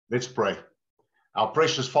Let's pray. Our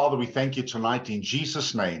precious Father, we thank you tonight in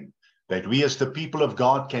Jesus' name that we as the people of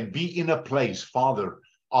God can be in a place, Father,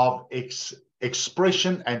 of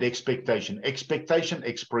expression and expectation. Expectation,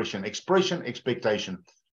 expression, expression, expectation.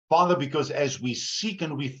 Father, because as we seek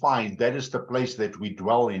and we find, that is the place that we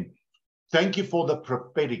dwell in. Thank you for the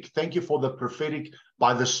prophetic. Thank you for the prophetic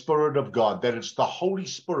by the Spirit of God, that it's the Holy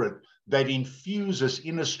Spirit that infuses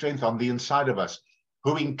inner strength on the inside of us,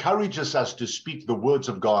 who encourages us to speak the words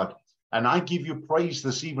of God. And I give you praise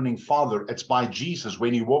this evening, Father. It's by Jesus,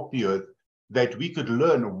 when he walked the earth, that we could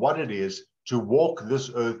learn what it is to walk this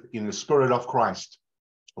earth in the Spirit of Christ.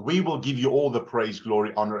 We will give you all the praise,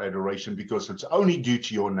 glory, honor, adoration, because it's only due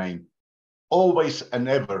to your name, always and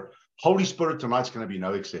ever. Holy Spirit, tonight's going to be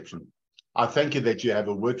no exception. I thank you that you have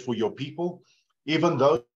a word for your people, even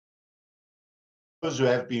those who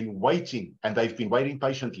have been waiting, and they've been waiting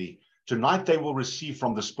patiently. Tonight they will receive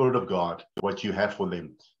from the Spirit of God what you have for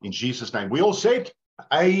them. In Jesus' name. We all said,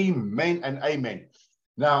 amen and amen.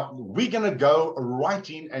 Now, we're going to go right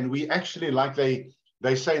in, and we actually, like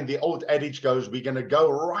they say in the old adage goes, we're going to go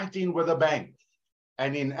right in with a bang.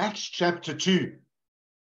 And in Acts chapter 2,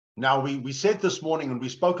 now we said this morning, and we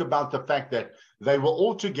spoke about the fact that they were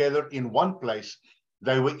all together in one place.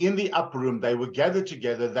 They were in the upper room. They were gathered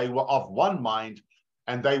together. They were of one mind,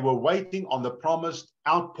 and they were waiting on the promised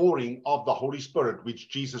outpouring of the Holy Spirit, which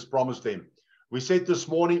Jesus promised them. We said this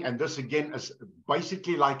morning, and this again is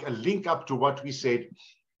basically like a link up to what we said,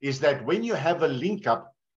 is that when you have a link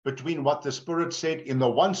up between what the Spirit said in the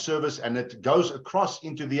one service and it goes across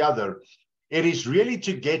into the other, it is really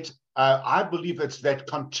to get, I believe it's that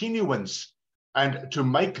continuance and to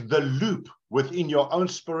make the loop within your own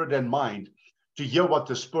spirit and mind to hear what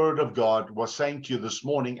the Spirit of God was saying to you this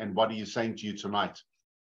morning and what he is saying to you tonight.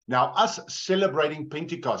 Now, us celebrating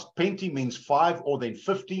Pentecost, Penti means 5 or then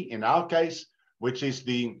 50 in our case, which is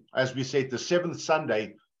as we said, the 7th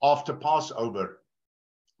Sunday after Passover,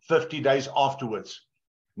 50 days afterwards.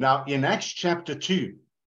 Now, in Acts chapter 2,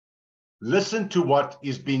 listen to what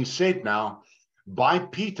is being said now by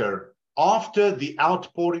Peter after the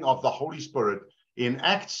outpouring of the Holy Spirit in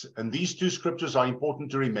Acts, and these two scriptures are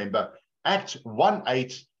important to remember, Acts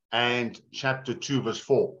 1:8 and chapter 2, verse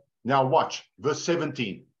 4. Now watch, verse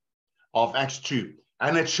 17 of Acts 2.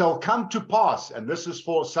 And it shall come to pass, and this is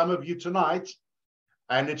for some of you tonight,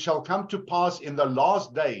 and it shall come to pass in the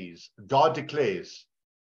last days, God declares,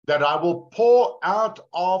 that I will pour out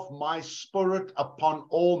of my Spirit upon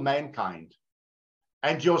all mankind,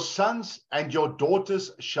 and your sons and your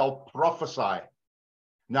daughters shall prophesy.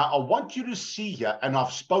 Now, I want you to see here, and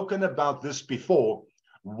I've spoken about this before,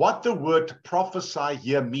 what the word prophesy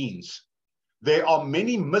here means. There are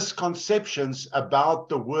many misconceptions about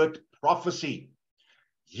the word prophecy.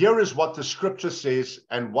 Here is what the scripture says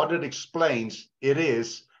and what it explains. It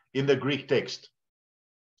is in the Greek text.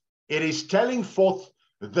 It is telling forth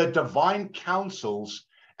the divine counsels,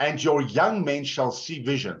 and your young men shall see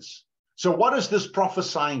visions. So what is this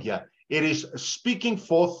prophesying here? It is speaking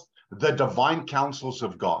forth the divine counsels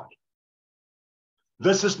of God.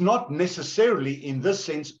 This is not necessarily, in this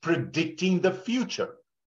sense, predicting the future.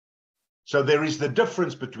 So there is the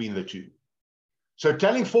difference between the two. So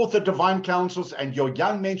telling forth the divine counsels, and your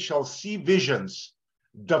young men shall see visions,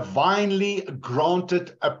 divinely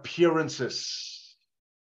granted appearances,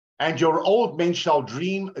 and your old men shall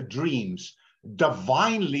dream dreams,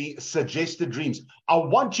 divinely suggested dreams. I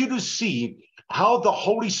want you to see how the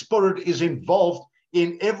Holy Spirit is involved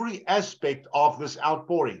in every aspect of this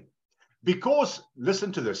outpouring. Because,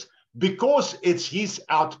 listen to this, because it's his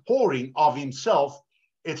outpouring of himself,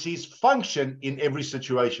 it's his function in every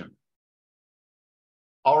situation.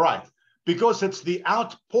 All right, because it's the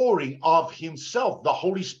outpouring of himself, the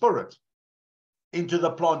Holy Spirit, into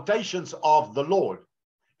the plantations of the Lord.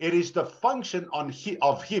 It is the function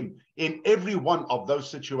of him in every one of those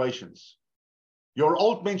situations. Your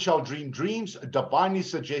old men shall dream dreams, divinely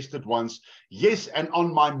suggested ones. Yes, and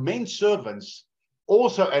on my men servants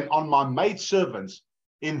also, and on my maid servants,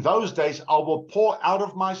 in those days I will pour out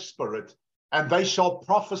of my Spirit, and they shall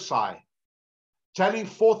prophesy, telling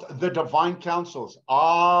forth the divine counsels.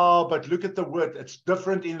 But look at the word. It's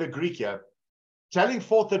different in the Greek here. Telling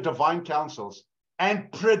forth the divine counsels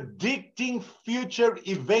and predicting future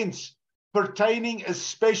events pertaining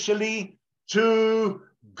especially to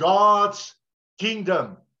God's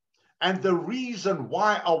kingdom. And the reason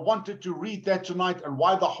why I wanted to read that tonight and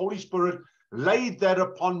why the Holy Spirit laid that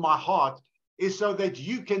upon my heart is so that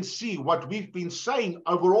you can see what we've been saying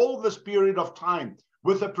over all this period of time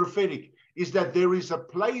with the prophetic, is that there is a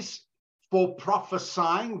place for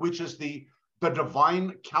prophesying, which is the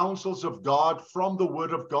divine counsels of God from the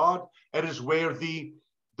word of God. It is where the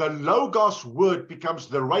the Logos word becomes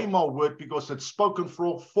the Rhema word because it's spoken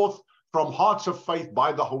forth from hearts of faith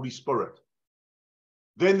by the Holy Spirit.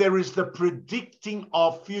 Then there is the predicting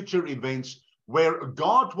of future events where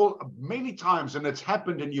God will many times, and it's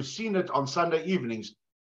happened and you've seen it on Sunday evenings,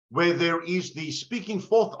 where there is the speaking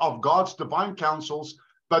forth of God's divine counsels,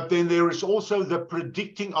 but then there is also the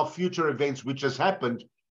predicting of future events, which has happened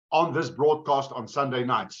on this broadcast on Sunday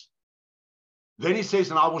nights. Then he says,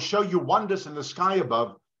 and I will show you wonders in the sky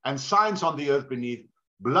above and signs on the earth beneath,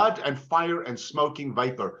 blood and fire and smoking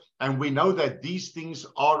vapor. And we know that these things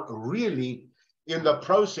are really in the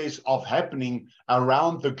process of happening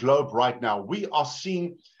around the globe right now. We are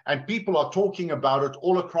seeing, and people are talking about it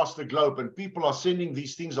all across the globe, and people are sending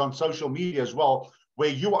these things on social media as well, where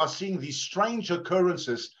you are seeing these strange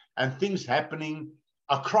occurrences and things happening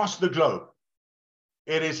across the globe.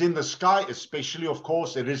 It is in the sky, especially, of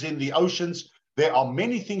course, it is in the oceans. There are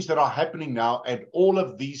many things that are happening now, and all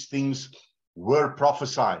of these things were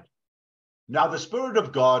prophesied. Now, the Spirit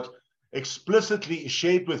of God explicitly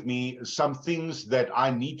shared with me some things that I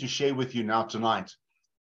need to share with you now tonight.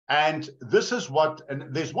 And this is what,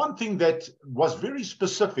 and there's one thing that was very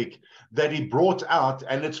specific that he brought out,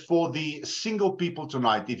 and it's for the single people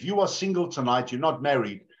tonight. If you are single tonight, you're not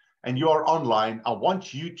married, and you are online, I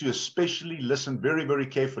want you to especially listen very, very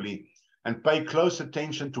carefully and pay close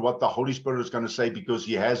attention to what the Holy Spirit is going to say, because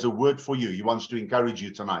he has a word for you. He wants to encourage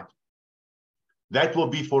you tonight. That will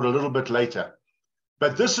be for a little bit later.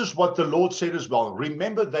 But this is what the Lord said as well.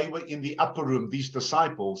 Remember, they were in the upper room, these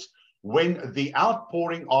disciples, when the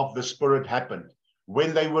outpouring of the Spirit happened.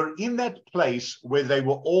 When they were in that place where they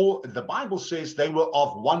were all, the Bible says they were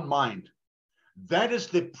of one mind. That is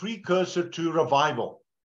the precursor to revival.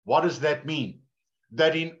 What does that mean?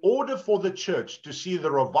 That in order for the church to see the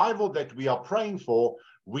revival that we are praying for,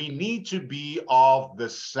 we need to be of the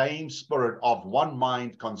same spirit, of one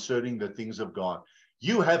mind concerning the things of God.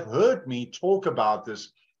 You have heard me talk about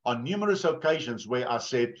this on numerous occasions where I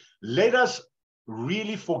said, let us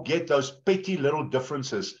really forget those petty little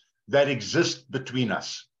differences that exist between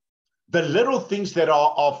us. The little things that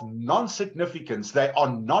are of non-significance, they are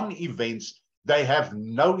non-events, they have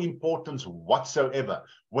no importance whatsoever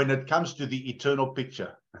when it comes to the eternal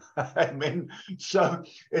picture. Amen. So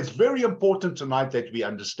it's very important tonight that we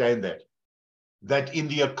understand that in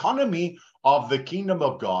the economy of the kingdom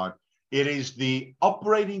of God, it is the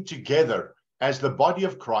operating together as the body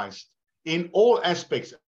of Christ in all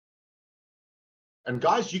aspects. And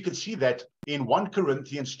guys, you can see that in 1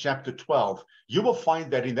 Corinthians chapter 12. You will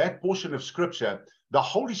find that in that portion of scripture, the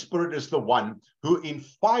Holy Spirit is the one who in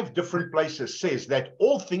 5 different places says that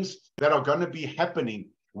all things that are going to be happening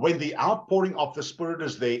when the outpouring of the Spirit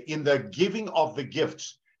is there, in the giving of the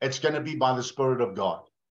gifts, it's going to be by the Spirit of God.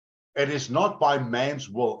 It is not by man's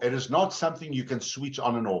will. It is not something you can switch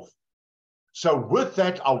on and off. So with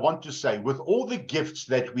that, I want to say, with all the gifts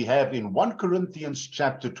that we have in 1 Corinthians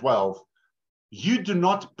chapter 12, you do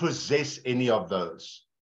not possess any of those.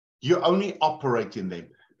 You only operate in them.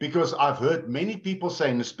 Because I've heard many people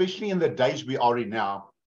saying, especially in the days we are in now,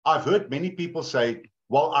 I've heard many people say,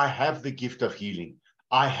 well, I have the gift of healing.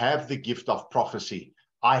 I have the gift of prophecy.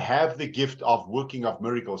 I have the gift of working of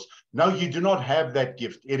miracles. No, you do not have that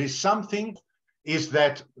gift. It is something, is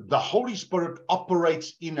that the Holy Spirit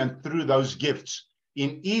operates in and through those gifts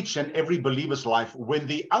in each and every believer's life when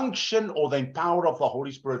the unction or the power of the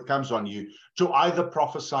Holy Spirit comes on you to either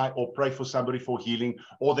prophesy or pray for somebody for healing,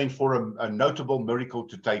 or then for a notable miracle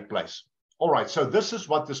to take place. All right, so this is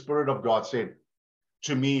what the Spirit of God said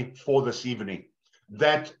to me for this evening,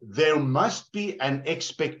 that there must be an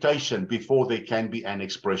expectation before there can be an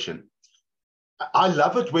expression. I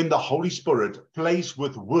love it when the Holy Spirit plays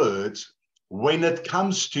with words when it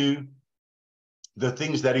comes to the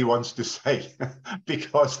things that he wants to say,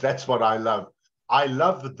 because that's what I love. I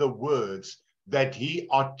love the words that he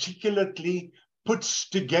articulately puts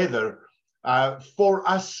together for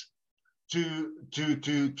us to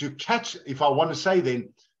catch, if I want to say then,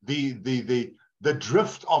 the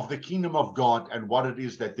drift of the kingdom of God and what it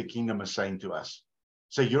is that the kingdom is saying to us.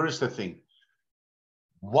 So here is the thing.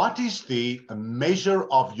 What is the measure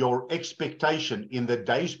of your expectation in the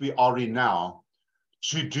days we are in now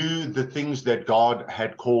to do the things that God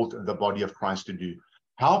had called the body of Christ to do?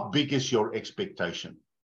 How big is your expectation?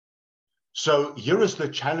 So here is the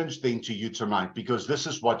challenge then to you tonight, because this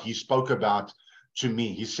is what he spoke about to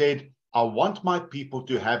me. He said, I want my people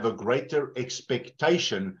to have a greater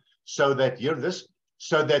expectation so that, hear this,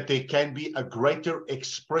 so that there can be a greater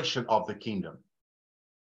expression of the kingdom.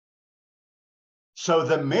 So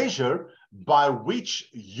the measure by which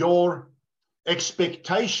your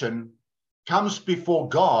expectation comes before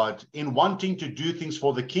God in wanting to do things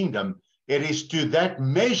for the kingdom, it is to that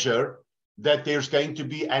measure that there's going to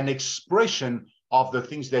be an expression of the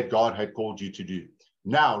things that God had called you to do.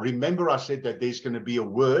 Now, remember I said that there's going to be a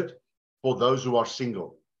word for those who are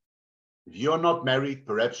single. If you're not married,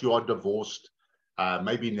 perhaps you are divorced,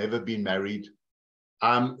 maybe never been married.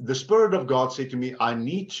 The Spirit of God said to me, I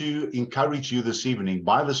need to encourage you this evening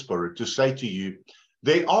by the Spirit to say to you,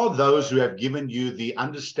 there are those who have given you the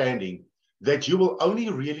understanding that you will only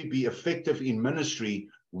really be effective in ministry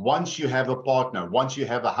once you have a partner, once you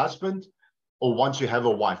have a husband, or once you have a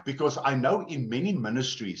wife. Because I know in many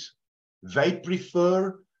ministries, they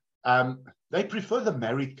prefer the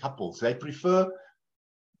married couples. They prefer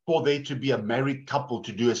for there to be a married couple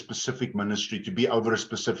to do a specific ministry, to be over a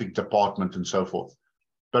specific department and so forth.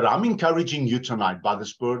 But I'm encouraging you tonight by the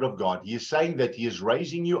Spirit of God. He is saying that he is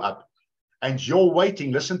raising you up, and your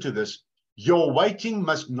waiting, listen to this, your waiting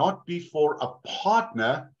must not be for a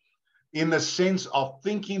partner in the sense of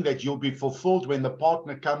thinking that you'll be fulfilled when the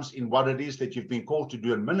partner comes in what it is that you've been called to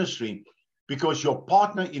do in ministry, because your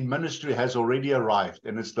partner in ministry has already arrived,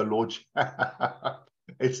 and it's the Lord.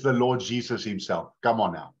 It's the Lord Jesus himself. Come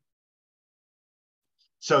on now.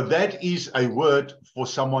 So that is a word for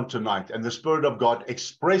someone tonight. And the Spirit of God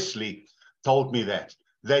expressly told me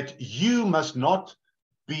that you must not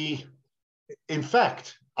be, in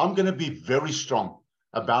fact, I'm going to be very strong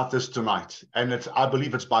about this tonight. And I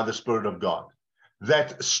believe it's by the Spirit of God,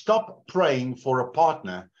 that stop praying for a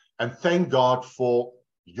partner and thank God for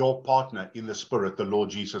your partner in the Spirit, the Lord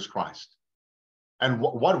Jesus Christ. And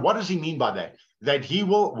what does he mean by that? That he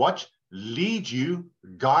will, lead you,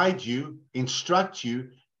 guide you, instruct you,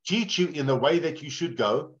 teach you in the way that you should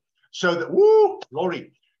go, so that, woo,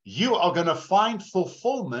 glory, you are going to find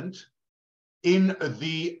fulfillment in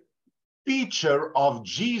the feature of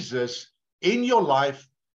Jesus in your life,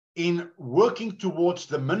 in working towards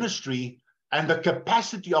the ministry and the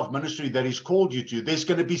capacity of ministry that he's called you to. There's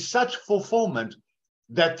going to be such fulfillment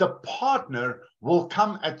that the partner will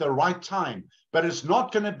come at the right time, but it's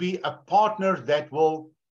not going to be a partner that will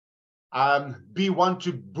be one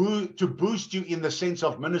to boost you in the sense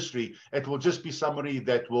of ministry. It will just be somebody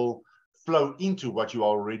that will flow into what you are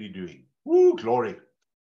already doing. Woo, glory.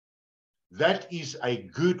 That is a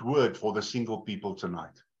good word for the single people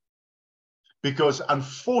tonight. Because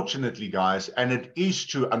unfortunately, guys, and it is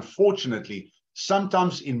true, unfortunately,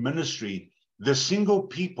 sometimes in ministry, the single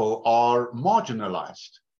people are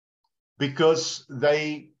marginalized because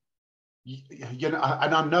they, and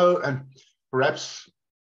I know, and perhaps,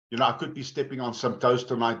 I could be stepping on some toes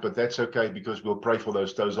tonight, but that's okay because we'll pray for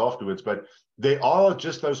those toes afterwards. But there are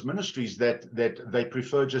just those ministries that they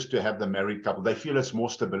prefer just to have the married couple. They feel it's more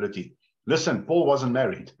stability. Listen, Paul wasn't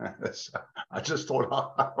married. I just thought,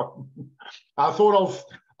 I'll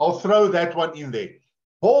throw that one in there.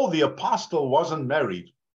 Paul, the apostle, wasn't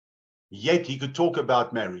married, yet he could talk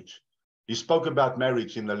about marriage. He spoke about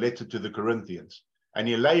marriage in the letter to the Corinthians, and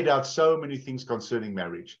he laid out so many things concerning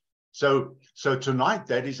marriage. So tonight,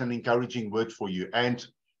 that is an encouraging word for you. And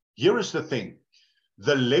here is the thing.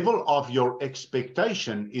 The level of your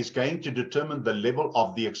expectation is going to determine the level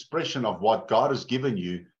of the expression of what God has given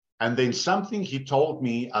you. And then something he told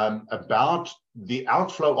me about the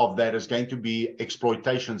outflow of that is going to be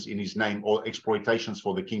exploitations in his name, or exploitations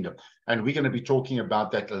for the kingdom. And we're going to be talking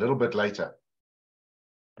about that a little bit later.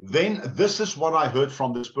 Then this is what I heard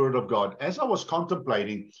from the Spirit of God as I was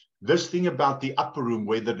contemplating this thing about the upper room,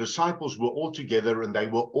 where the disciples were all together and they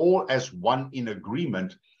were all as one in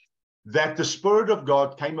agreement, that the Spirit of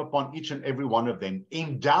God came upon each and every one of them,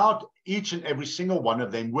 endowed each and every single one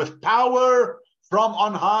of them with power from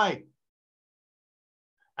on high.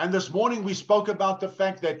 And this morning we spoke about the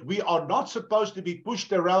fact that we are not supposed to be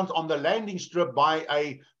pushed around on the landing strip by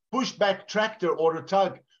a pushback tractor or a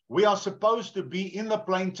tug. We are supposed to be in the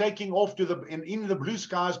plane taking off to in the blue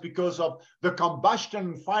skies because of the combustion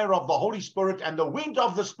and fire of the Holy Spirit and the wind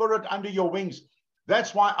of the Spirit under your wings.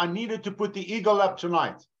 That's why I needed to put the eagle up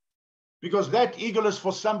tonight, because that eagle is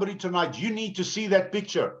for somebody tonight. You need to see that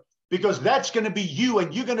picture, because that's going to be you,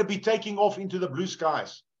 and you're going to be taking off into the blue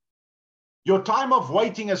skies. Your time of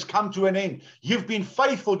waiting has come to an end. You've been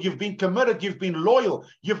faithful. You've been committed. You've been loyal.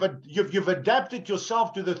 You've adapted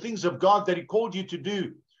yourself to the things of God that he called you to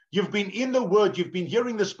do. You've been in the word. You've been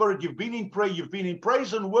hearing the Spirit. You've been in prayer. You've been in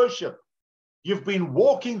praise and worship. You've been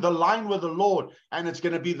walking the line with the Lord, and it's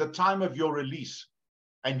going to be the time of your release.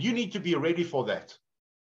 And you need to be ready for that.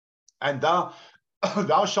 And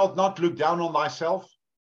thou shalt not look down on thyself.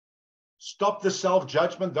 Stop the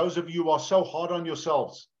self-judgment. Those of you who are so hard on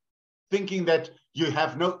yourselves, thinking that you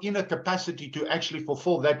have no inner capacity to actually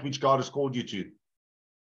fulfill that which God has called you to.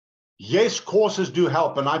 Yes, courses do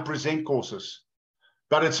help, and I present courses.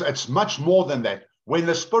 But it's much more than that. When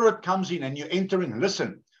the Spirit comes in and you enter in,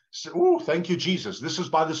 listen. Oh, thank you, Jesus. This is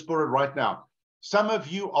by the Spirit right now. Some of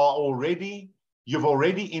you you've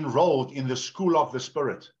already enrolled in the school of the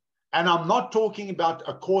Spirit. And I'm not talking about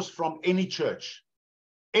a course from any church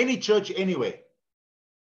anywhere.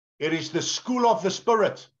 It is the school of the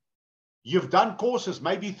Spirit. You've done courses,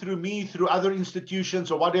 maybe through me, through other institutions,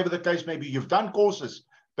 or whatever the case may be. You've done courses,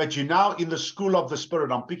 but you're now in the school of the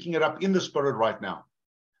Spirit. I'm picking it up in the Spirit right now.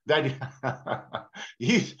 That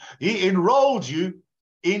he enrolled you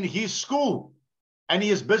in his school, and he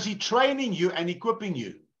is busy training you and equipping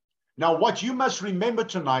you. Now, what you must remember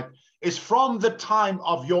tonight is from the time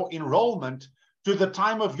of your enrollment to the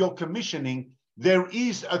time of your commissioning, there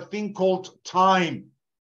is a thing called time.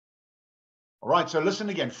 All right, so listen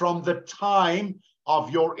again. From the time of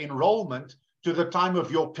your enrollment to the time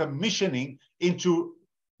of your commissioning into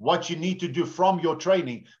what you need to do from your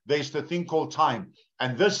training, there's the thing called time.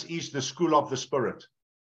 And this is the school of the Spirit.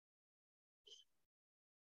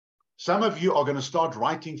 Some of you are going to start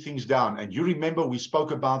writing things down. And you remember we spoke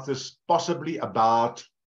about this possibly about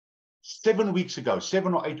 7 or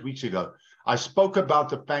 8 weeks ago. I spoke about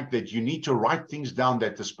the fact that you need to write things down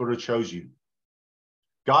that the Spirit shows you.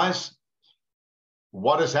 Guys,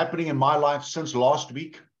 what is happening in my life since the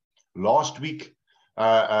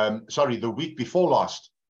week before last,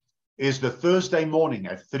 is the Thursday morning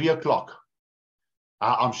at 3 o'clock.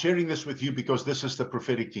 I'm sharing this with you because this is the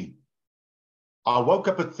prophetic team. I woke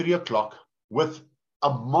up at 3 o'clock with a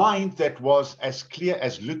mind that was as clear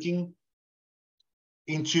as looking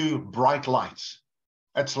into bright lights.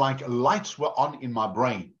 It's like lights were on in my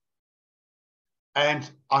brain. And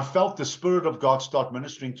I felt the Spirit of God start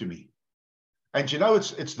ministering to me. And you know,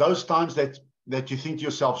 it's those times that you think to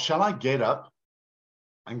yourself, shall I get up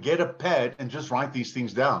and get a pad and just write these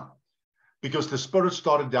things down? Because the Spirit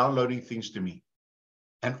started downloading things to me.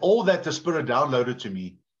 And all that the Spirit downloaded to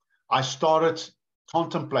me, I started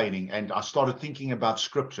contemplating and I started thinking about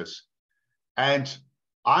scriptures. And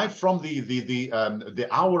I, from the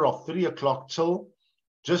hour of 3 o'clock till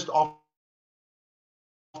just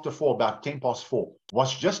after 4, about 10 past 4,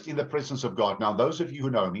 was just in the presence of God. Now, those of you who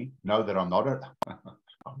know me know that I'm not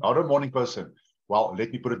a morning person. Well,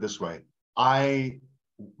 let me put it this way. I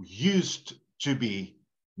used to be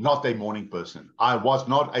not a morning person. I was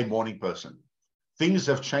not a morning person. Things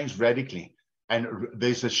have changed radically. And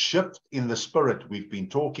there's a shift in the Spirit. We've been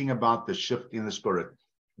talking about the shift in the Spirit.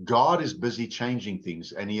 God is busy changing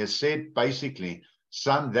things. And he has said, basically,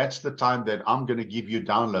 son, that's the time that I'm going to give you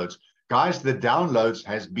downloads. Guys, the downloads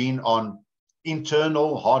has been on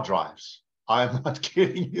internal hard drives. I'm not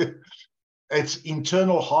kidding you. It's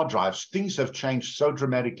internal hard drives. Things have changed so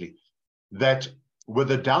dramatically that with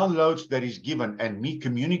the downloads that he's given and me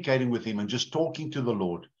communicating with him and just talking to the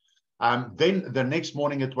Lord, then the next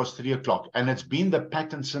morning it was 3 o'clock. And it's been the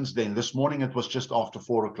pattern since then. This morning it was just after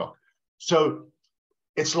 4 o'clock. So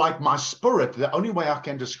it's like my spirit, the only way I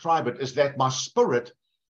can describe it is that my spirit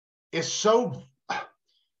is so,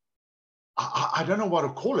 I don't know what to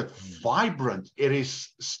call it, vibrant. It's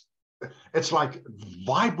like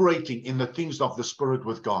vibrating in the things of the Spirit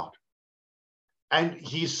with God. And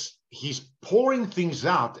he's pouring things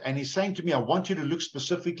out and he's saying to me, I want you to look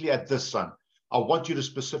specifically at this, son. I want you to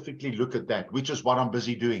specifically look at that, which is what I'm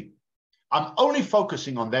busy doing. I'm only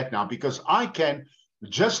focusing on that now because I can,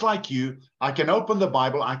 just like you, I can open the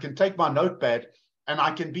Bible, I can take my notepad, and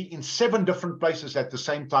I can be in 7 different places at the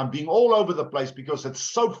same time, being all over the place because it's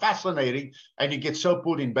so fascinating and you get so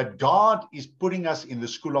pulled in. But God is putting us in the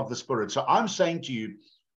school of the Spirit. So I'm saying to you,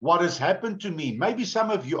 what has happened to me, maybe some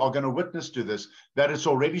of you are going to witness to this, that it's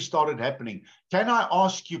already started happening. Can I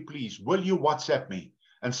ask you, please, will you WhatsApp me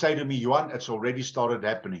and say to me, Johan, it's already started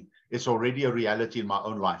happening. It's already a reality in my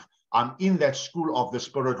own life. I'm in that school of the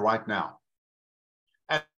Spirit right now.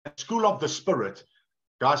 And the school of the Spirit,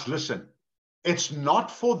 guys, listen, it's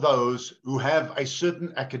not for those who have a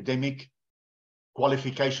certain academic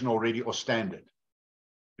qualification already or standard.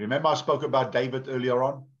 Remember I spoke about David earlier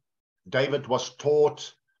on? David was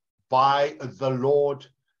taught by the Lord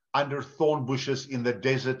under thorn bushes in the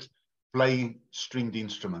desert playing stringed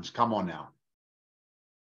instruments. Come on now.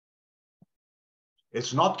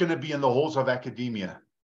 It's not going to be in the halls of academia.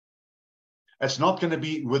 It's not going to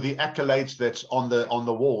be with the accolades that's on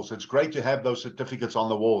the walls. It's great to have those certificates on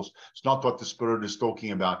the walls. It's not what the Spirit is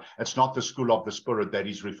talking about. It's not the school of the Spirit that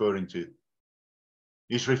he's referring to.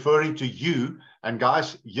 He's referring to you. And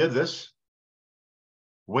guys, hear this.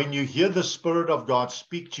 When you hear the Spirit of God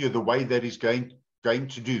speak to you the way that he's going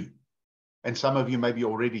to do, and some of you maybe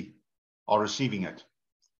already are receiving it,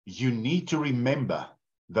 you need to remember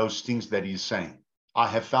those things that he's saying. I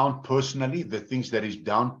have found personally the things that he's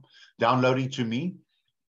downloading to me,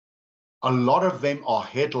 a lot of them are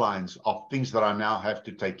headlines of things that I now have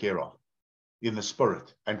to take care of in the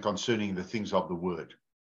spirit and concerning the things of the word.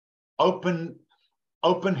 Open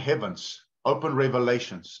heavens, open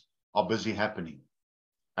revelations are busy happening.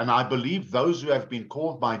 And I believe those who have been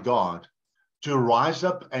called by God to rise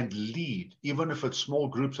up and lead, even if it's small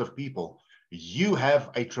groups of people, you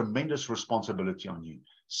have a tremendous responsibility on you.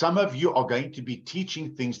 Some of you are going to be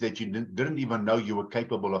teaching things that you didn't even know you were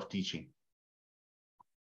capable of teaching.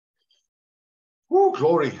 Woo,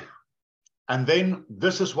 glory. And then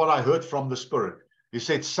this is what I heard from the Spirit. He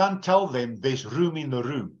said, son, tell them there's room in the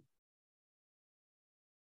room.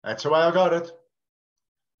 That's the way I got it.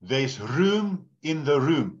 There's room in the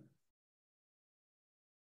room.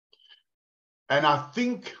 And I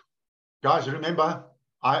think, guys, remember,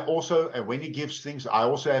 I also, and when he gives things, I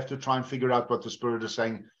also have to try and figure out what the Spirit is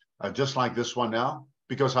saying, just like this one now,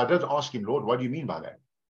 because I did ask him, Lord, what do you mean by that?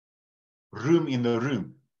 Room in the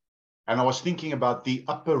room. And I was thinking about the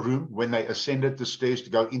upper room when they ascended the stairs to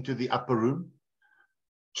go into the upper room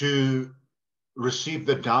to receive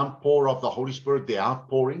the downpour of the Holy Spirit, the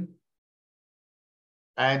outpouring.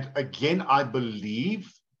 And again, I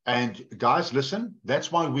believe, and guys, listen,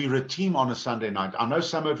 that's why we're a team on a Sunday night. I know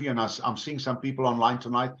some of you, and I'm seeing some people online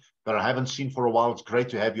tonight that I haven't seen for a while. It's great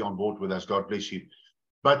to have you on board with us. God bless you.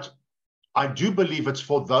 But I do believe it's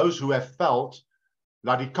for those who have felt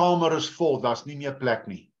that die kamer is vol, daar's nie meer plek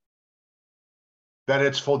nie. That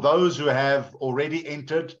it's for those who have already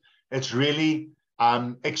entered. It's really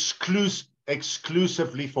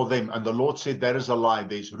exclusively for them. And the Lord said, that is a lie.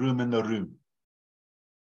 There's room in the room.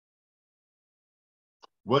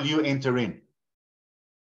 Will you enter in?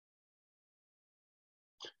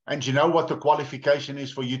 And you know what the qualification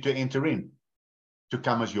is for you to enter in? To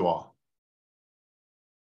come as you are.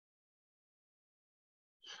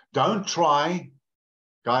 Don't try,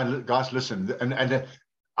 guys, listen, and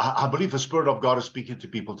I believe the Spirit of God is speaking to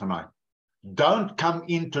people tonight. Don't come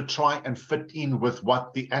in to try and fit in with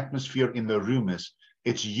what the atmosphere in the room is.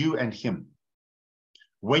 It's you and him.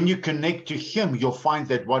 When you connect to him, you'll find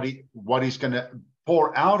that what he's going to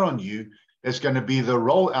pour out on you is going to be the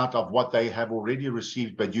rollout of what they have already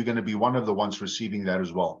received, but you're going to be one of the ones receiving that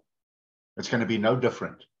as well. It's going to be no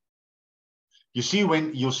different. You see,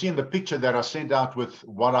 when you'll see in the picture that I sent out with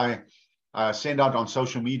what I send out on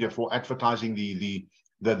social media for advertising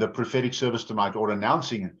the prophetic service tonight, or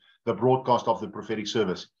announcing the broadcast of the prophetic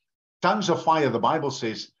service. Tongues of fire, the Bible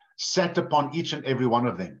says, sat upon each and every one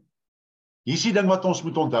of them. Hier is die ding wat ons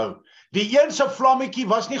moet onthou. Die een se vlammetjie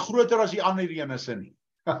was nie groter as die ander ene se nie.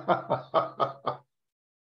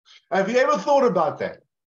 Have you ever thought about that?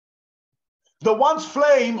 The one's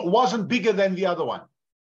flame wasn't bigger than the other one.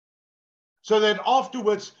 So that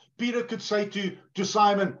afterwards, Peter could say to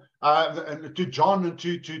Simon, to John, and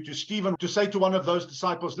to Stephen, to say to one of those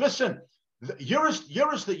disciples, listen, here is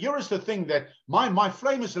the thing, that my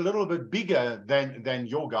flame is a little bit bigger than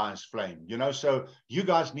your guys' flame, you know, so you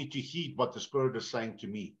guys need to heed what the Spirit is saying to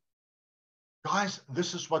me. Guys,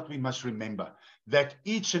 this is what we must remember, that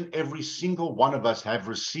each and every single one of us have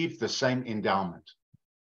received the same endowment.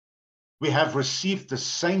 We have received the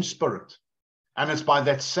same Spirit. And it's by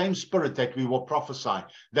that same Spirit that we will prophesy,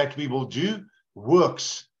 that we will do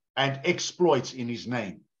works and exploits in his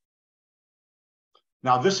name.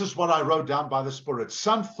 Now, this is what I wrote down by the Spirit.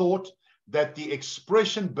 Some thought that the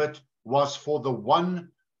expression bit was for the one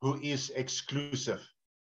who is exclusive.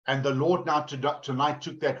 And the Lord now tonight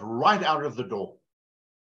took that right out of the door,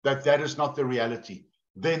 that is not the reality.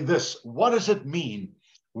 Then this, what does it mean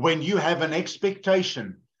when you have an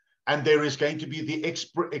expectation and there is going to be the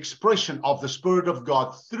expression of the Spirit of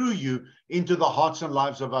God through you into the hearts and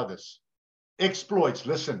lives of others? Exploits,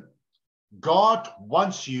 listen. God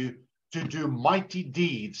wants you to do mighty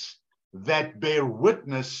deeds that bear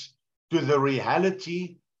witness to the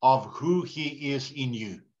reality of who he is in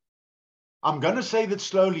you. I'm going to say that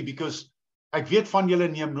slowly because ek weet van julle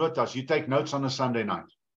neem notas. You take notes on a Sunday night.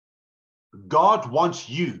 God wants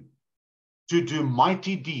you to do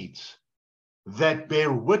mighty deeds that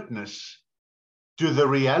bear witness to the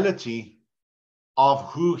reality of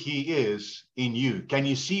who he is in you. Can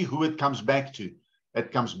you see who it comes back to?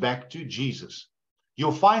 It comes back to Jesus.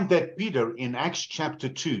 You'll find that Peter in Acts chapter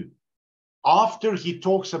 2, after he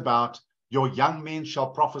talks about your young men shall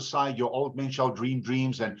prophesy, your old men shall dream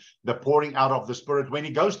dreams, and the pouring out of the Spirit, when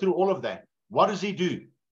he goes through all of that, what does he do?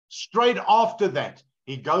 Straight after that,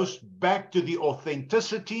 he goes back to the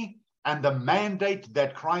authenticity and the mandate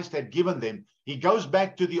that Christ had given them. He goes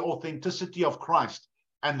back to the authenticity of Christ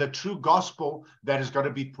and the true gospel that is going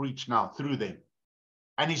to be preached now through them.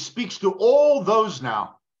 And he speaks to all those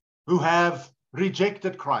now who have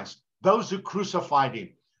rejected Christ, those who crucified him,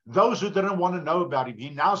 those who didn't want to know about him. He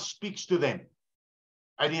now speaks to them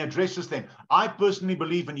and he addresses them. I personally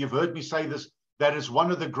believe, and you've heard me say this, that is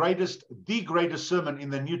one of the greatest sermon in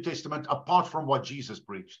the New Testament, apart from what Jesus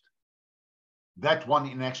preached. That one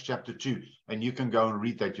in Acts chapter 2, and you can go and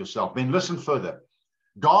read that yourself. Then listen further.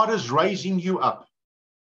 God is raising you up.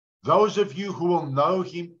 Those of you who will know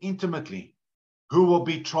him intimately, who will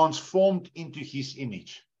be transformed into his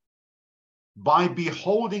image by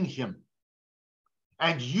beholding him.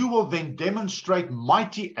 And you will then demonstrate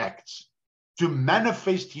mighty acts to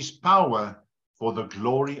manifest his power for the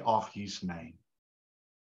glory of his name.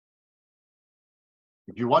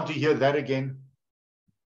 If you want to hear that again,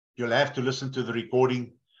 you'll have to listen to the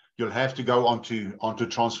recording. You'll have to go onto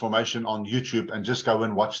Transformation on YouTube and just go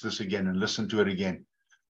and watch this again and listen to it again.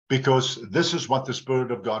 Because this is what the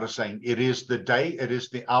Spirit of God is saying. It is the day, it is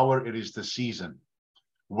the hour, it is the season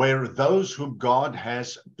where those whom God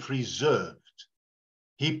has preserved,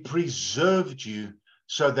 he preserved you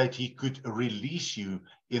so that he could release you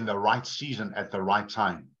in the right season at the right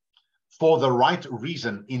time, for the right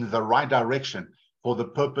reason, in the right direction, for the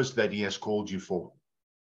purpose that he has called you for.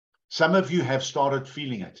 Some of you have started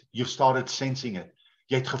feeling it. You've started sensing it.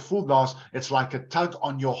 Jy het gevoel it's like a tug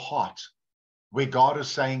on your heart, where God is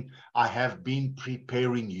saying, I have been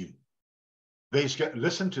preparing you.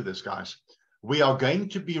 Listen to this, guys. We are going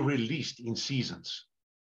to be released in seasons.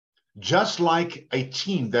 Just like a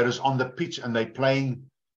team that is on the pitch and they're playing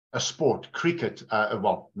a sport, cricket,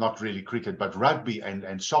 well, not really cricket, but rugby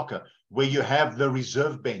and soccer, where you have the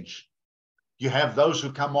reserve bench. You have those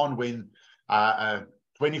who come on when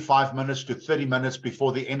 25 minutes to 30 minutes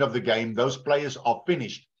before the end of the game, those players are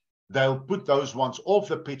finished. They'll put those ones off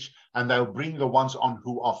the pitch and they'll bring the ones on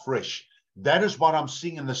who are fresh. That is what I'm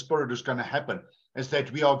seeing in the Spirit is going to happen, is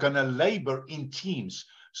that we are going to labor in teams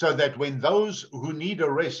so that when those who need a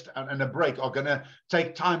rest and a break are going to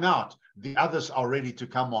take time out, the others are ready to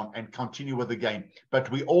come on and continue with the game. But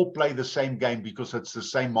we all play the same game because it's the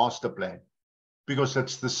same master plan, because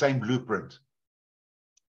it's the same blueprint.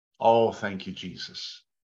 Oh, thank you, Jesus.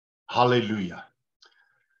 Hallelujah.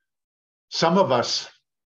 Some of us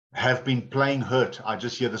have been playing hurt. I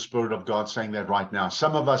just hear the Spirit of God saying that right now.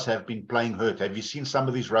 Some of us have been playing hurt. Have you seen some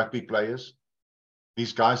of these rugby players?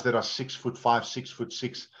 These guys that are 6'5",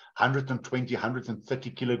 6'6", 120, 130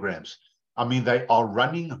 kilograms. I mean, they are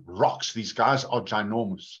running rocks. These guys are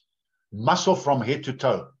ginormous. Muscle from head to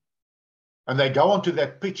toe. And they go onto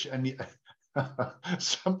that pitch and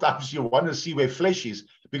sometimes you want to see where flesh is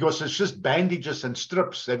because it's just bandages and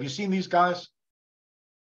strips. Have you seen these guys?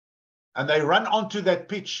 And they run onto that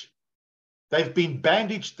pitch. They've been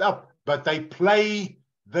bandaged up, but they play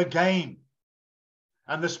the game.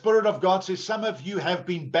 And the Spirit of God says, some of you have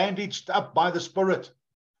been bandaged up by the Spirit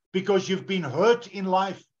because you've been hurt in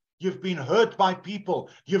life. You've been hurt by people.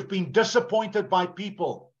 You've been disappointed by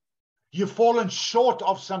people. You've fallen short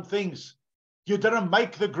of some things. You didn't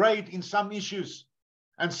make the grade in some issues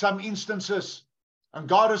and some instances. And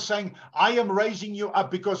God is saying, I am raising you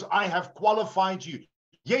up because I have qualified you.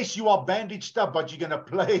 Yes, you are bandaged up, but you're going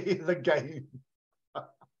to play the game.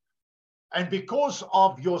 And because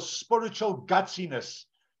of your spiritual gutsiness,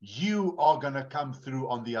 you are going to come through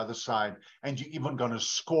on the other side, and you're even going to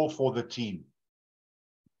score for the team.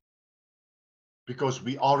 Because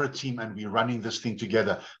we are a team and we're running this thing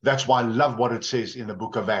together. That's why I love what it says in the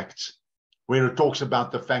book of Acts, where it talks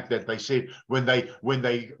about the fact that they said when they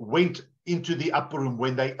went into the upper room,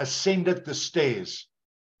 when they ascended the stairs,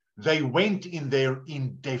 they went in there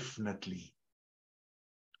indefinitely,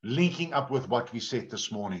 linking up with what we said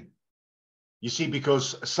this morning. You see,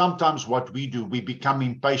 because sometimes what we do, we become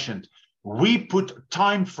impatient. We put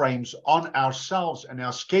time frames on ourselves and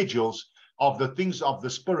our schedules of the things of the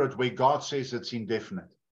Spirit where God says it's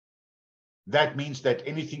indefinite. That means that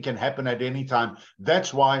anything can happen at any time.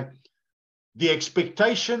 That's why the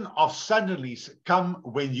expectation of suddenlies come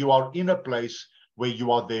when you are in a place where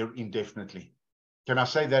you are there indefinitely. Can I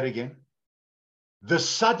say that again? The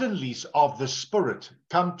suddenlies of the Spirit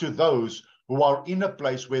come to those who are in a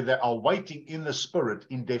place where they are waiting in the Spirit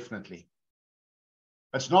indefinitely.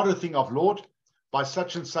 It's not a thing of, Lord, by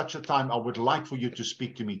such and such a time, I would like for you to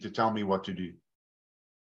speak to me, to tell me what to do.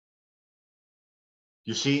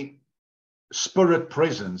 You see, Spirit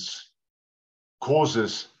presence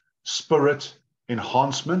causes Spirit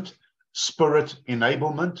enhancement, Spirit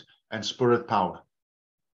enablement, and Spirit power.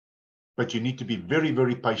 But you need to be very,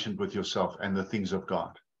 very patient with yourself and the things of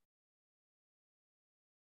God.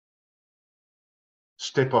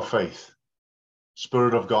 Step of faith.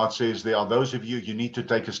 Spirit of God says there are those of you, you need to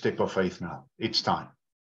take a step of faith now. It's time.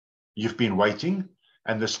 You've been waiting,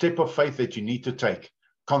 and the step of faith that you need to take.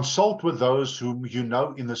 Consult with those whom you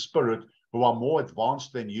know in the Spirit, who are more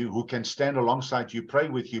advanced than you, who can stand alongside you, pray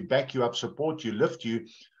with you, back you up, support you, lift you,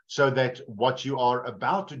 so that what you are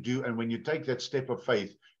about to do, and when you take that step of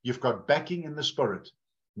faith, you've got backing in the Spirit,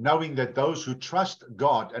 knowing that those who trust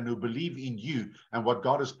God and who believe in you and what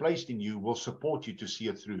God has placed in you will support you to see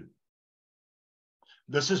it through.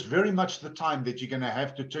 This is very much the time that you're going to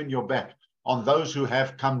have to turn your back on those who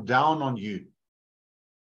have come down on you.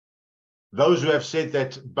 Those who have said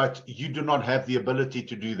that, but you do not have the ability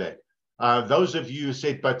to do that. Those of you who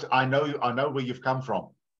said, but I know where you've come from.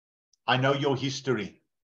 I know your history.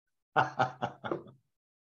 I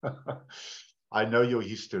know your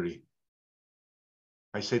history.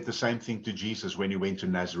 I said the same thing to Jesus when he went to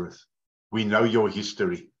Nazareth. We know your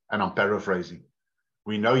history. And I'm paraphrasing.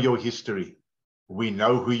 We know your history. We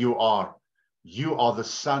know who you are. You are the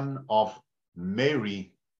son of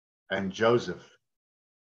Mary and Joseph.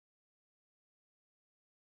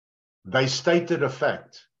 They stated a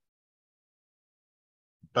fact,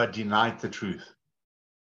 but denied the truth.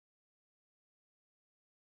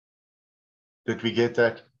 Did we get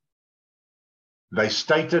that? They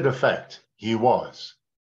stated a fact, he was,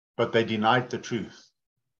 but they denied the truth.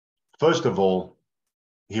 First of all,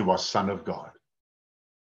 he was Son of God.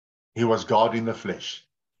 He was God in the flesh.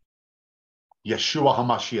 Yeshua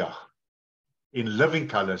HaMashiach, in living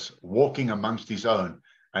colors, walking amongst his own,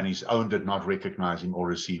 and his own did not recognize him or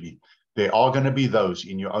receive him. There are going to be those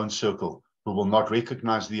in your own circle who will not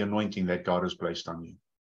recognize the anointing that God has placed on you.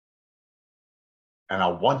 And I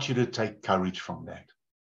want you to take courage from that.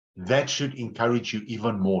 That should encourage you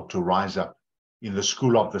even more to rise up in the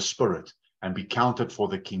school of the Spirit and be counted for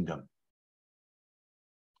the kingdom.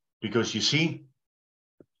 Because you see,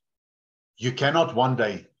 you cannot one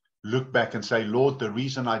day look back and say, Lord, the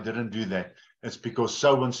reason I didn't do that is because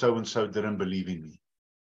so and so and so didn't believe in me.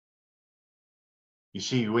 You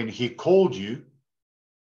see, when he called you,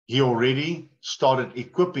 he already started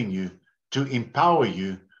equipping you to empower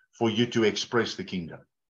you for you to express the kingdom.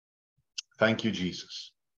 Thank you,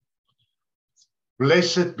 Jesus.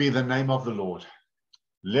 Blessed be the name of the Lord.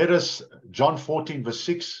 Let us, John 14, verse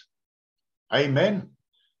 6. Amen.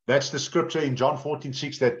 That's the scripture in John 14,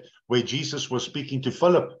 6, that where Jesus was speaking to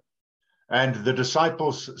Philip. And the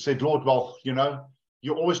disciples said, Lord, well, you know,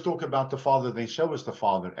 you always talk about the Father, then show us the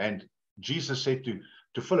Father. And Jesus said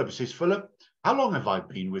to Philip, he says, Philip, how long have I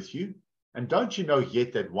been with you? And don't you know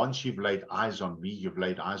yet that once you've laid eyes on me, you've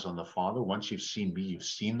laid eyes on the Father? Once you've seen me, you've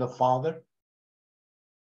seen the Father?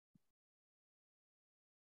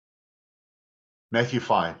 Matthew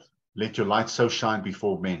 5, let your light so shine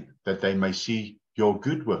before men that they may see your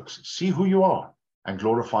good works, see who you are, and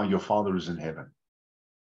glorify your Father who is in heaven.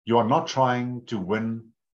 You are not trying to win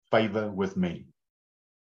favor with men.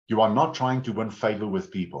 You are not trying to win favor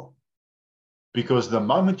with people. Because the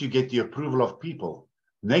moment you get the approval of people,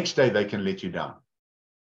 next day they can let you down.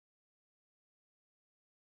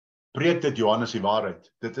 Preek dit, Johannes, die waarheid.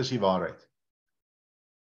 Dit is die waarheid.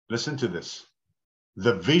 Listen to this.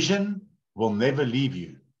 The vision will never leave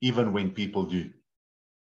you, even when people do.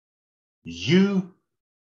 You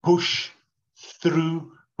push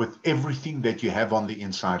through with everything that you have on the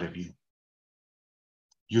inside of you.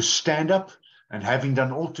 You stand up, and having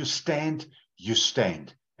done all to stand, you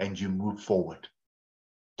stand and you move forward.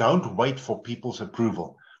 Don't wait for people's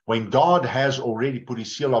approval. When God has already put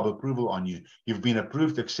his seal of approval on you, you've been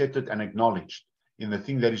approved, accepted, and acknowledged in the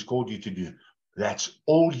thing that he's called you to do. That's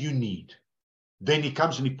all you need. Then he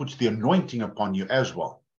comes and he puts the anointing upon you as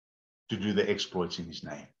well to do the exploits in his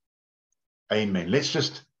name. Amen.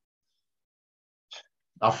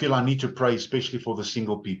 I feel I need to pray, especially for the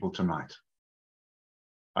single people tonight.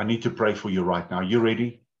 I need to pray for you right now. You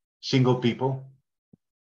ready? Single people,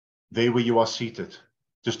 there where you are seated,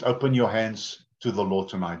 just open your hands to the Lord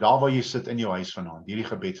tonight. Daar waar jy sit in jou huis vanaand, hierdie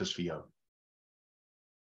gebed is vir jou.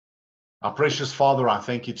 Our precious Father, I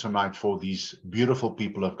thank you tonight for these beautiful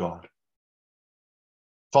people of God.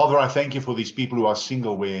 Father, I thank you for these people who are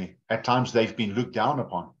single, where at times they've been looked down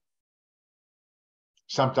upon,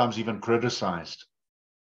 sometimes even criticized.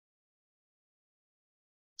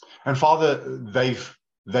 And Father,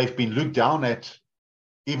 they've been looked down at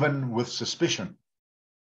even with suspicion.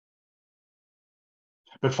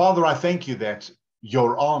 But Father, I thank you that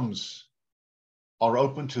your arms are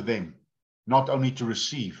open to them, not only to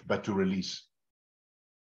receive, but to release.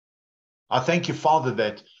 I thank you, Father,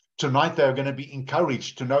 that tonight they are going to be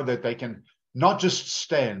encouraged to know that they can not just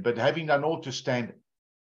stand, but having done all to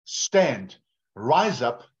stand, rise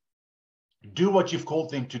up, do what you've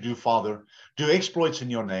called them to do, Father, do exploits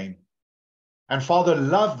in your name. And Father,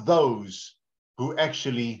 love those who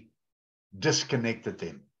actually disconnected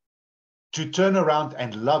them, to turn around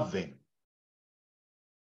and love them.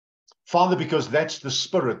 Father, because that's the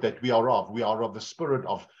spirit that we are of. We are of the spirit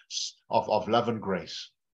of love and grace.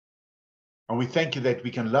 And we thank you that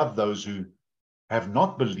we can love those who have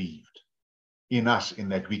not believed in us, in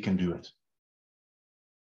that we can do it.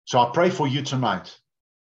 So I pray for you tonight,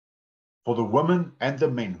 for the women and the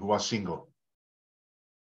men who are single.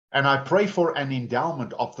 And I pray for an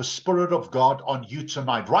endowment of the Spirit of God on you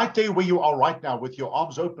tonight, right there where you are right now, with your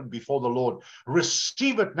arms open before the Lord.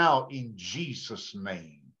 Receive it now in Jesus'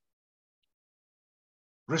 name.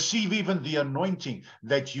 Receive even the anointing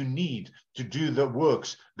that you need to do the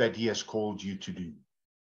works that He has called you to do.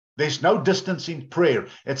 There's no distance in prayer.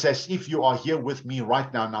 It's as if you are here with me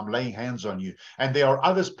right now and I'm laying hands on you. And there are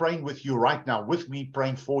others praying with you right now, with me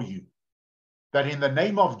praying for you. That in the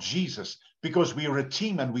name of Jesus, because we are a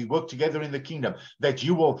team and we work together in the kingdom, that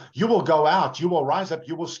you will go out, you will rise up,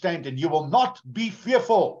 you will stand, and you will not be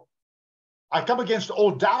fearful. I come against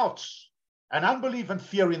all doubts and unbelief and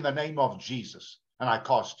fear in the name of Jesus, and I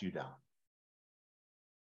cast you down.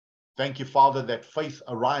 Thank you, Father, that faith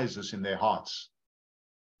arises in their hearts,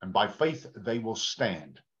 and by faith they will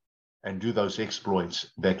stand and do those exploits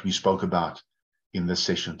that we spoke about in this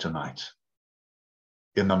session tonight.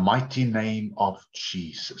 In the mighty name of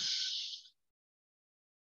Jesus.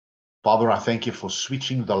 Father, I thank you for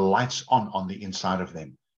switching the lights on the inside of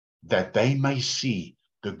them, that they may see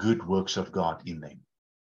the good works of God in them.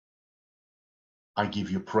 I give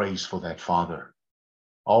you praise for that, Father.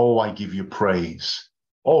 Oh, I give you praise.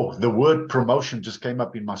 Oh, the word promotion just came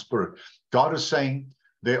up in my spirit. God is saying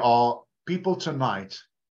there are people tonight,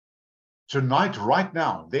 right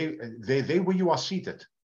now, there where you are seated.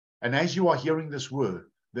 And as you are hearing this word,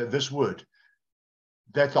 that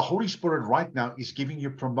the Holy Spirit right now is giving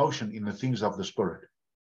you promotion in the things of the Spirit.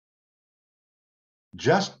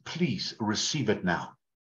 Just please receive it now.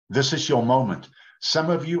 This is your moment.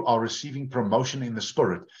 Some of you are receiving promotion in the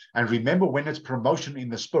Spirit. And remember, when it's promotion in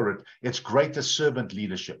the Spirit, it's greater servant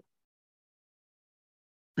leadership.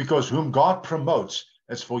 Because whom God promotes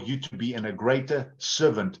is for you to be in a greater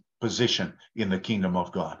servant position in the kingdom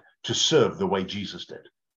of God, to serve the way Jesus did.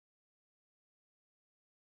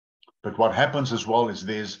 But what happens as well is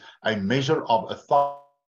there's a measure of authority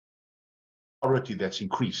that's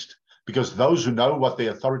increased, because those who know what their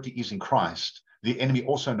authority is in Christ, the enemy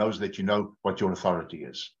also knows that you know what your authority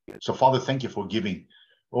is. So, Father, thank you for giving.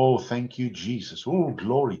 Oh, thank you, Jesus. Oh,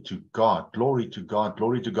 glory to God, glory to God,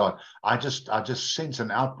 glory to God. I just sense an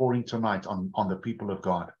outpouring tonight on the people of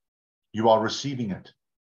God. You are receiving it.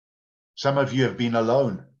 Some of you have been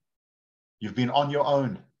alone. You've been on your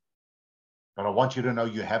own. But I want you to know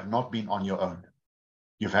you have not been on your own.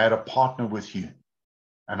 You've had a partner with you.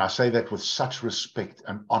 And I say that with such respect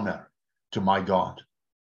and honor to my God.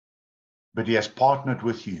 But He has partnered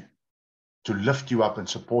with you to lift you up and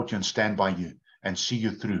support you and stand by you and see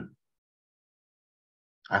you through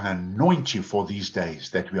and anoint you for these days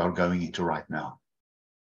that we are going into right now.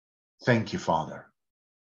 Thank you, Father.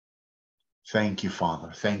 Thank you,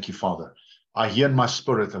 Father. Thank you, Father. I hear in my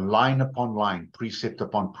spirit, line upon line, precept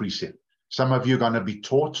upon precept. Some of you are going to be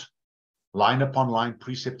taught line upon line,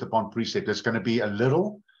 precept upon precept. It's going to be a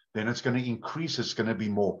little, then it's going to increase, it's going to be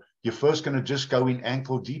more. You're first going to just go in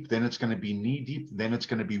ankle deep, then it's going to be knee deep, then it's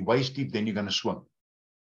going to be waist deep, then you're going to swim.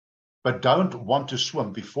 But don't want to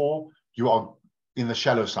swim before you are in the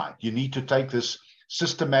shallow side. You need to take this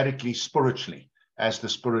systematically, spiritually, as the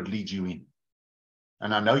Spirit leads you in.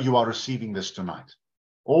 And I know you are receiving this tonight.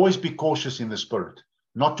 Always be cautious in the Spirit,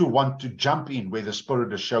 not to want to jump in where the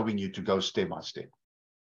Spirit is showing you to go step by step.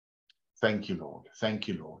 Thank you, Lord. Thank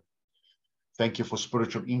you, Lord. Thank you for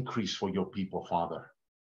spiritual increase for your people, Father.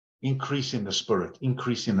 Increase in the Spirit.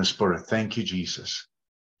 Increase in the Spirit. Thank you, Jesus.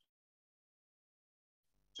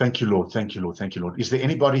 Thank you, Lord. Thank you, Lord. Thank you, Lord. Is there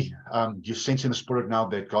anybody you sense in the Spirit now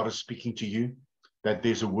that God is speaking to you, that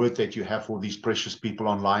there's a word that you have for these precious people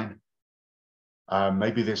online?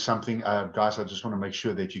 Maybe there's something, guys, I just want to make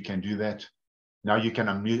sure that you can do that. Now you can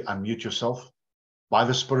unmute yourself. By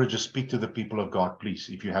the Spirit, just speak to the people of God, please,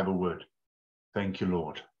 if you have a word. Thank you,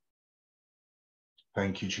 Lord.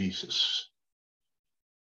 Thank you, Jesus.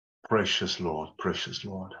 Precious Lord, precious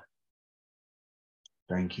Lord.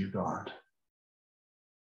 Thank you, God.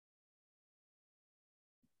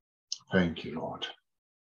 Thank you, Lord.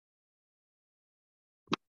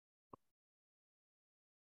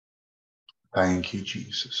 Thank you,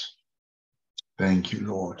 Jesus. Thank you,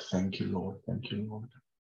 Lord. Thank you, Lord. Thank you, Lord.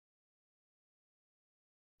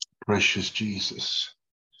 Precious Jesus.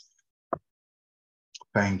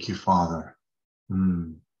 Thank you, Father.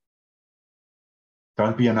 Don't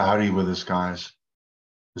be in a hurry with this, guys.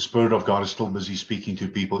 The Spirit of God is still busy speaking to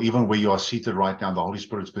people. Even where you are seated right now, the Holy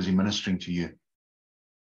Spirit is busy ministering to you.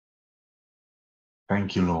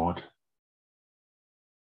 Thank you, Lord.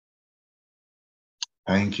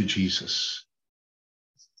 Thank you, Jesus.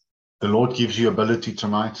 The Lord gives you ability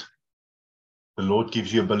tonight. The Lord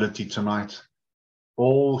gives you ability tonight.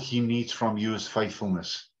 All He needs from you is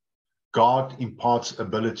faithfulness. God imparts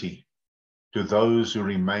ability to those who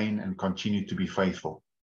remain and continue to be faithful.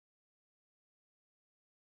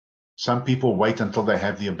 Some people wait until they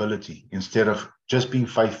have the ability instead of just being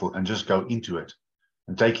faithful and just go into it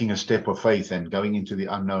and taking a step of faith and going into the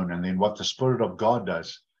unknown. And then what the Spirit of God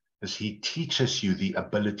does is He teaches you the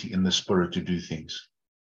ability in the Spirit to do things.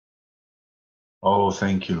 Oh,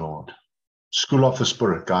 thank you, Lord. School of the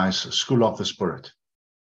Spirit, guys. School of the Spirit.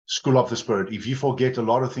 School of the Spirit. If you forget a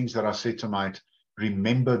lot of things that I said tonight,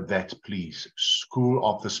 remember that, please. School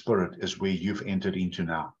of the Spirit is where you've entered into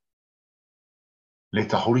now. Let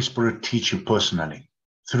the Holy Spirit teach you personally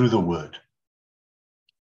through the Word.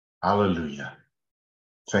 Hallelujah.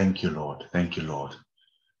 Thank you, Lord. Thank you, Lord.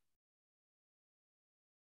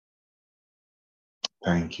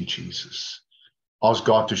 Thank you, Jesus. Ask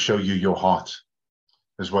God to show you your heart,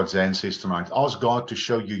 is what Zan says tonight. Ask God to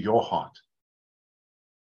show you your heart.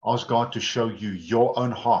 Ask God to show you your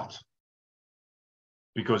own heart.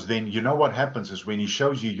 Because then you know what happens is when He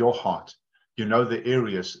shows you your heart, you know the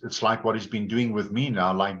areas. It's like what He's been doing with me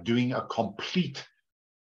now, like doing a complete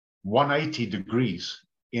 180 degrees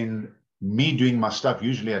in me doing my stuff,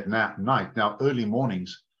 usually at night, now early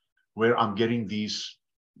mornings, where I'm getting these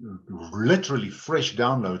literally fresh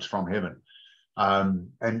downloads from heaven.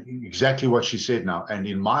 And exactly what she said now. And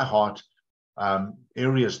in my heart,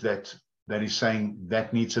 areas that He's saying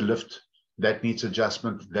that needs a lift, that needs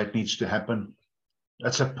adjustment, that needs to happen.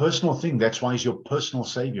 That's a personal thing. That's why He's your personal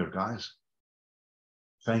Savior, guys.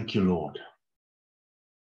 Thank you, Lord.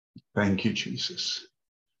 Thank you, Jesus.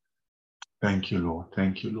 Thank you, Lord.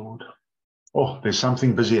 Thank you, Lord. Oh, there's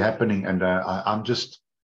something busy happening, and I'm just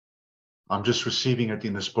receiving it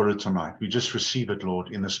in the Spirit tonight. We just receive it,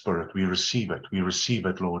 Lord, in the Spirit. We receive it. We receive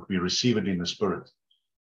it, Lord. We receive it in the Spirit.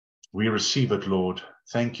 We receive it, Lord.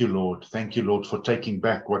 Thank you, Lord. Thank you, Lord, for taking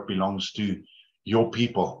back what belongs to your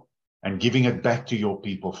people and giving it back to your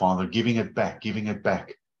people, Father. Giving it back, giving it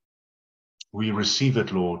back. We receive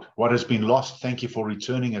it, Lord. What has been lost, thank you for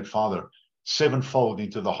returning it, Father, sevenfold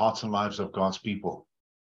into the hearts and lives of God's people.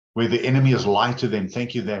 Where the enemy has lied to them,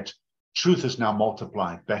 thank you that truth is now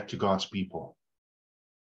multiplied back to God's people.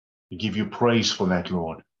 We give you praise for that,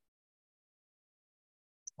 Lord.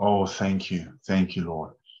 Oh, thank you. Thank you,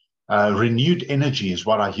 Lord. Renewed energy is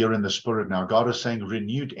what I hear in the Spirit now. God is saying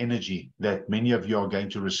renewed energy that many of you are going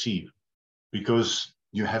to receive because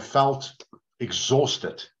you have felt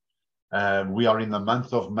exhausted. We are in the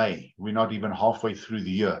month of May. We're not even halfway through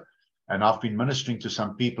the year. And I've been ministering to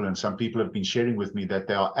some people, and some people have been sharing with me that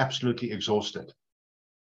they are absolutely exhausted.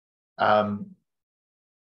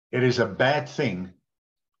 It is a bad thing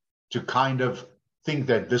to kind of think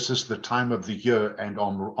that this is the time of the year and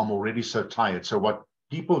I'm already so tired. So what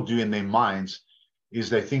people do in their minds is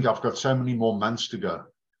they think I've got so many more months to go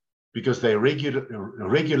because they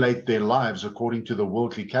regulate their lives according to the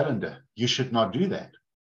worldly calendar. You should not do that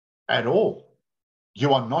at all.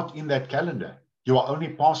 You are not in that calendar. You are only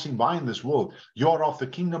passing by in this world. You are of the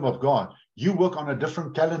kingdom of God. You work on a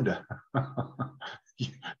different calendar.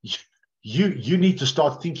 You need to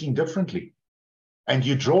start thinking differently. And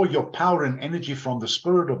you draw your power and energy from the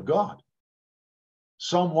Spirit of God.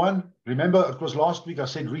 Psalm 1, remember it was last week I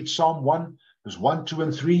said read Psalm 1, there's 1, 2,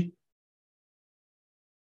 and 3.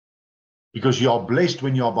 Because you are blessed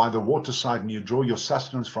when you are by the waterside and you draw your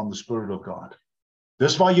sustenance from the Spirit of God.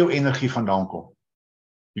 Dis waar jou energie vandaan kom.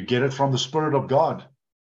 You get it from the Spirit of God.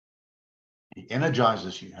 He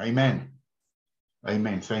energizes you. Amen.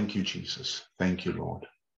 Amen. Thank you, Jesus. Thank you, Lord.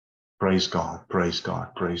 Praise God. Praise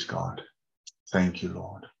God. Praise God. Thank you,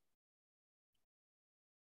 Lord.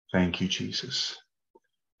 Thank you, Jesus.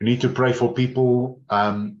 We need to pray for people,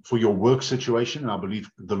 for your work situation. I believe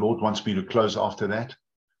the Lord wants me to close after that.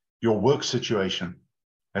 Your work situation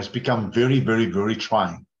has become very, very, very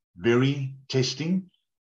trying, very testing,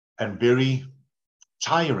 and very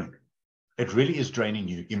tiring. It really is draining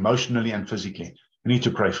you emotionally and physically. We need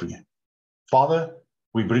to pray for you. Father,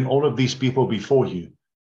 we bring all of these people before you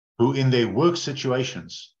who in their work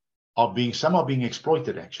situations some are being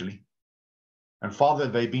exploited actually. And Father,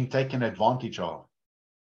 they've been taken advantage of,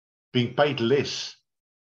 being paid less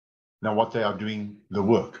than what they are doing the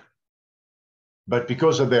work. But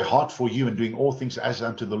because of their heart for you and doing all things as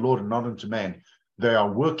unto the Lord and not unto man, they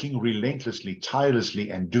are working relentlessly, tirelessly,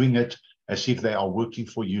 and doing it as if they are working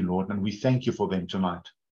for you, Lord. And we thank you for them tonight.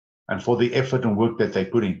 and for the effort and work that they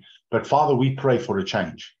put in. But Father, we pray for a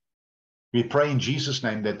change. We pray in Jesus'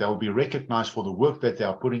 name that they'll be recognized for the work that they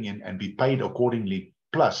are putting in and be paid accordingly,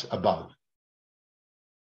 plus above.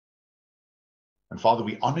 And Father,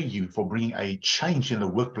 we honor you for bringing a change in the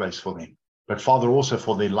workplace for them. But Father, also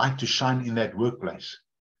for their light to shine in that workplace,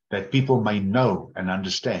 that people may know and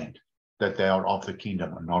understand that they are of the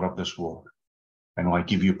kingdom and not of this world. And I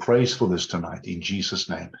give you praise for this tonight in Jesus'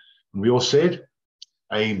 name. And we all said,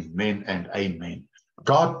 amen and amen.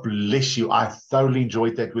 God bless you. I thoroughly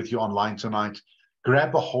enjoyed that with you online tonight.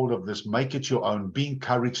 Grab a hold of this, make it your own, be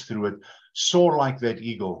encouraged through it, soar like that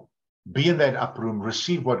eagle, be in that upper room,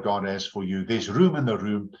 receive what God has for you. There's room in the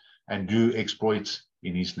room, and do exploits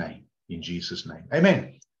in his name, in Jesus' name.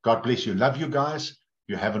 Amen. God bless you. Love you guys.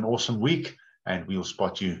 You have an awesome week, and we'll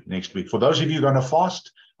spot you next week. For those of you going to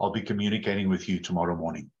fast, I'll be communicating with you tomorrow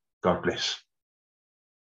morning. God bless.